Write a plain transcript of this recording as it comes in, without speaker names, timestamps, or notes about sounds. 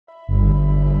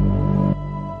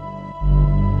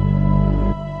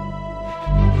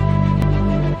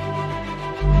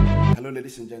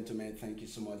Ladies and gentlemen, thank you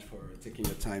so much for taking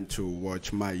your time to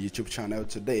watch my YouTube channel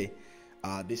today.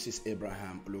 This is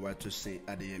abrahamoluwatosin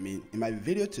Adeyemi. In my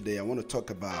video today, I want to talk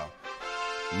about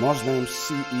Muslim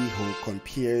CEO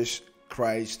compares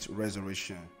Christ's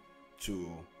resurrection to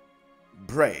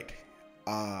bread.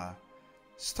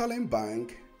 Sterling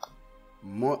Bank,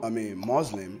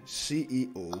 Muslim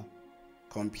CEO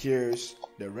compares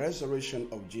the resurrection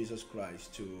of Jesus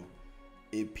Christ to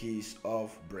a piece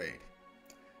of bread.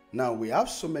 Now, we have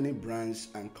so many brands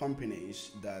and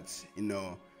companies that,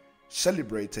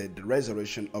 celebrated the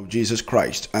resurrection of Jesus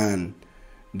Christ, and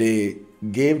they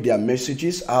gave their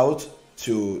messages out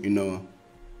to,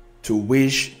 to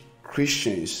wish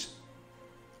Christians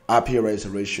happy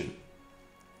resurrection.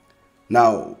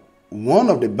 Now, one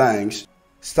of the banks,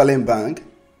 Sterling Bank,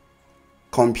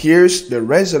 compares the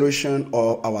resurrection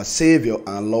of our Savior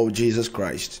and Lord Jesus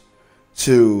Christ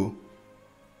to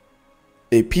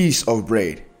a piece of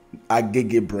bread,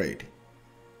 Agege bread.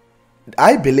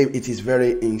 I believe it is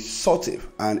very insultive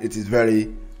and it is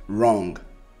very wrong.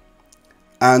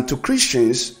 And to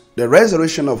Christians, the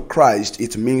resurrection of Christ,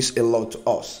 it means a lot to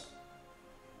us.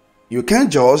 You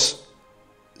can't just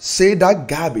say that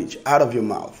garbage out of your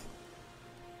mouth.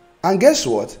 And guess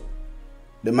what?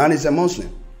 The man is a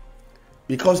Muslim.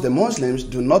 Because the Muslims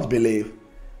do not believe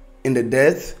in the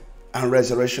death and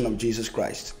resurrection of Jesus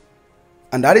Christ.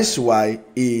 And that is why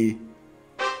he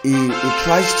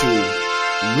tries to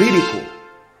ridicule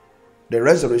the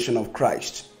resurrection of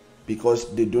Christ,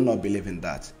 because they do not believe in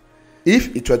that.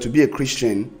 If it were to be a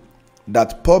Christian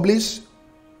that published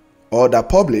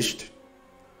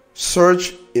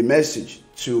such a message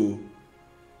to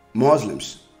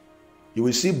Muslims, you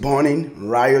will see burning,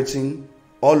 rioting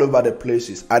all over the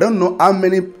places. I don't know how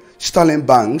many Sterling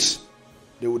banks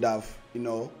they would have,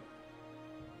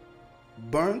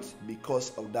 burnt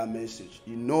because of that message.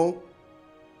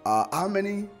 How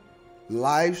many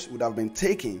lives would have been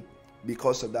taken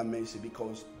because of that message,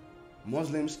 because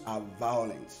Muslims are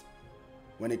violent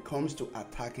when it comes to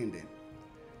attacking them.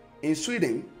 In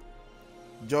Sweden,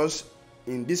 just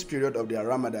in this period of their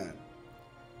Ramadan,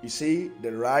 you see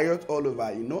the riot all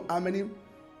over.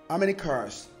 How many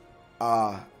cars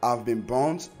have been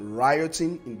burnt,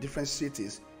 rioting in different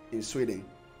cities in Sweden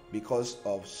because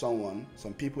of some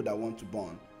people that want to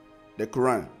burn the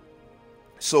Quran.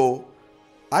 So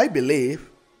I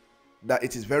believe that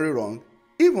it is very wrong,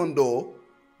 even though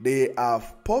they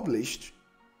have published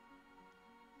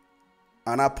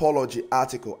an apology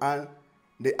article. And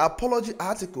the apology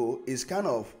article is kind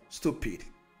of stupid.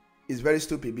 It's very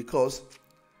stupid, because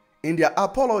in their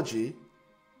apology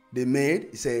they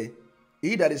say,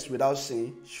 he that is without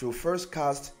sin should first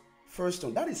cast first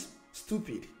stone. That is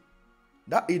stupid.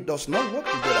 That it does not work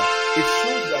together. It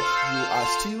shows that you are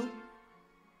still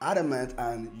adamant,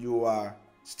 and you are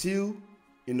still,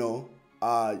 you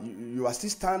are still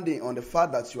standing on the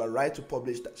fact that you are right to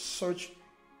publish such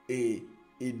a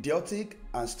idiotic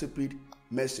and stupid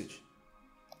message.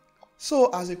 So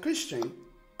as a Christian,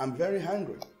 I'm very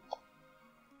angry,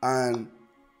 and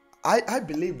I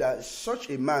believe that such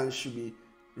a man should be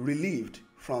relieved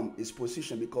from his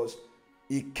position, because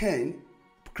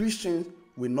Christians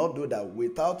will not do that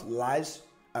without lives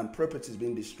and properties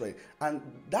being destroyed. And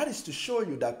that is to show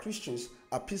you that Christians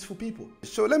are peaceful people.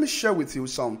 So let me share with you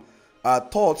some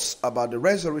thoughts about the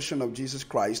resurrection of Jesus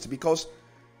Christ, because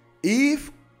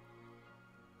if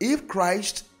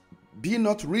Christ be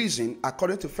not risen,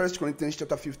 according to 1 Corinthians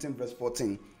chapter 15 verse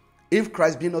 14, if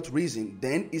Christ be not risen,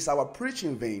 then is our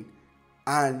preaching vain,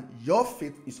 and your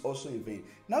faith is also in vain.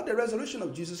 Now, the resurrection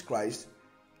of Jesus Christ,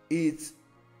 it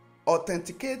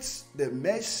authenticates the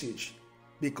message,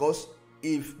 because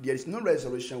if there is no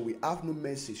resurrection, we have no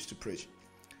message to preach.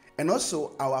 And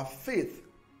also, our faith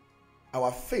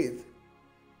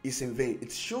is in vain.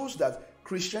 It shows that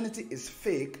Christianity is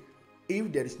fake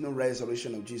if there is no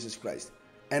resurrection of Jesus Christ.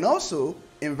 And also,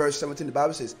 in verse 17, the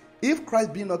Bible says, if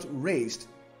Christ be not raised,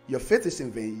 your faith is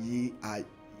in vain, ye are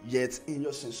yet in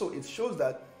your sins. So it shows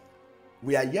that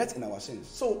we are yet in our sins.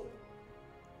 So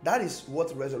that is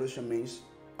what resurrection means.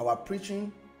 Our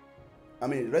preaching,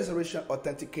 resurrection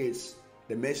authenticates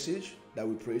the message that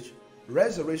we preach.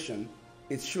 Resurrection,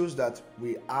 it shows that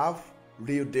we have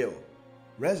real deal.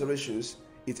 Resurrections,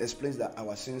 it explains that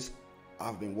our sins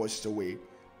have been washed away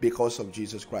because of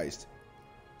Jesus Christ.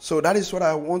 So that is what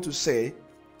I want to say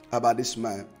about this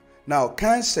man. Now,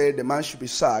 Kant said the man should be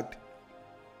sacked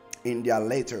in their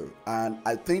letter, and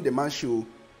I think the man should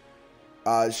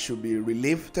be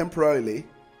relieved temporarily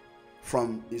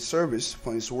from his service,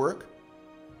 from his work,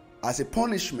 as a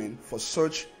punishment for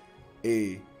such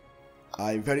a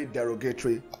very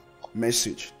derogatory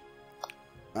message.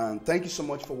 And thank you so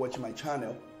much for watching my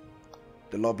channel.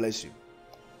 The Lord bless you.